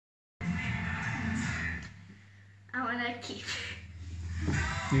I want to keep.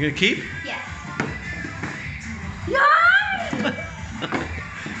 You're going to keep? Yes. No!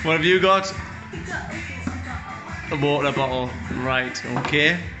 What have you got? I got A water bottle. Right,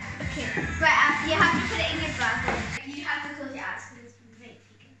 okay. Okay, right, you have to put it in your bag. You have to close your eyes because it's very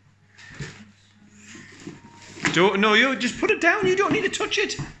peeking. Don't, no, you just put it down. You don't need to touch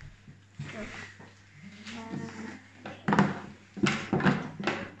it.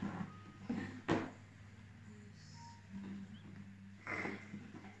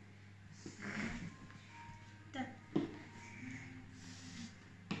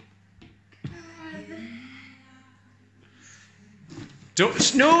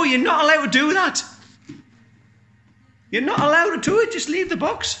 Don't, no, you're not allowed to do that. You're not allowed to do it. Just leave the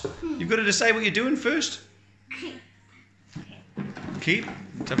box. You've got to decide what you're doing first. Keep.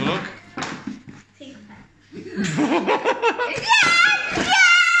 Let's have a look.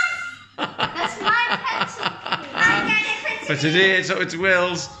 That's my pencil. I get it For today, it's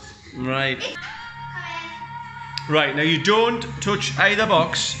Will's. Right. Right, now you don't touch either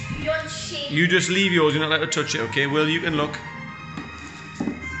box. You don't shake. You just leave yours. You're not allowed to touch it, okay? Will, you can look.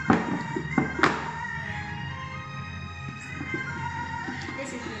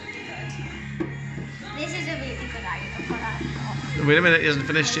 This is really good. This is a really good idea for that. Wait a minute, it hasn't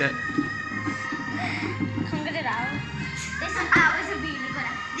finished yet. Can get it out. That was a really good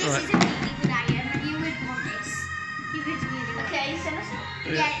idea. This Right. is a really good idea, but you would want this. You would really want okay, so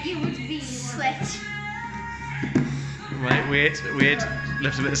yeah, you would really want switch. Right, wait.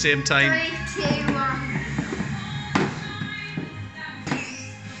 Lift them at the same time. 3, 2, 1.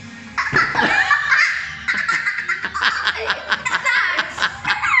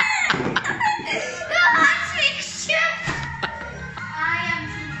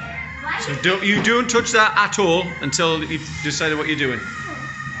 So you don't touch that at all until you've decided what you're doing.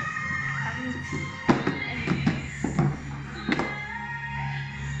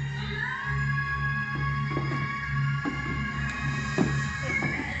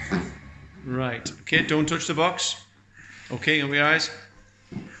 Right. Okay, don't touch the box. Okay, open your eyes.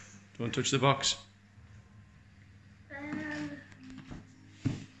 Don't touch the box.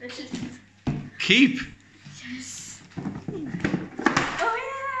 Keep. Yes. Oh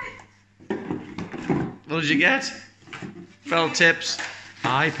yeah. What did you get? Felt tips.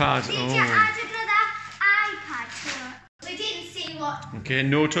 iPad. Did you Oh. add another iPad to it? We didn't see what. Okay,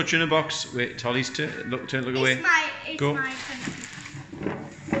 no touching the box. Wait, Holly's turn. Look away. It's Go. my pencil.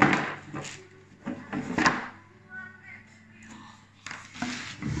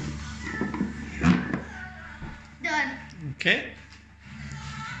 Done. Okay.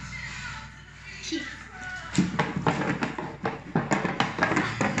 Keep.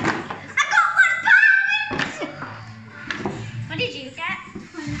 I got £1. What did you get?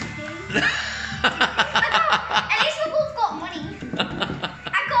 20. At least we both got money.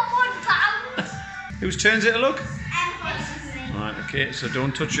 I got £1. Whose turn is it to look? And Right, okay, so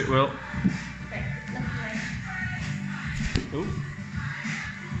don't touch it, Will. Ooh.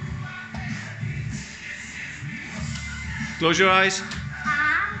 Close your eyes.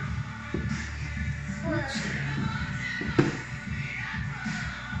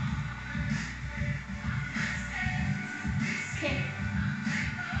 Okay.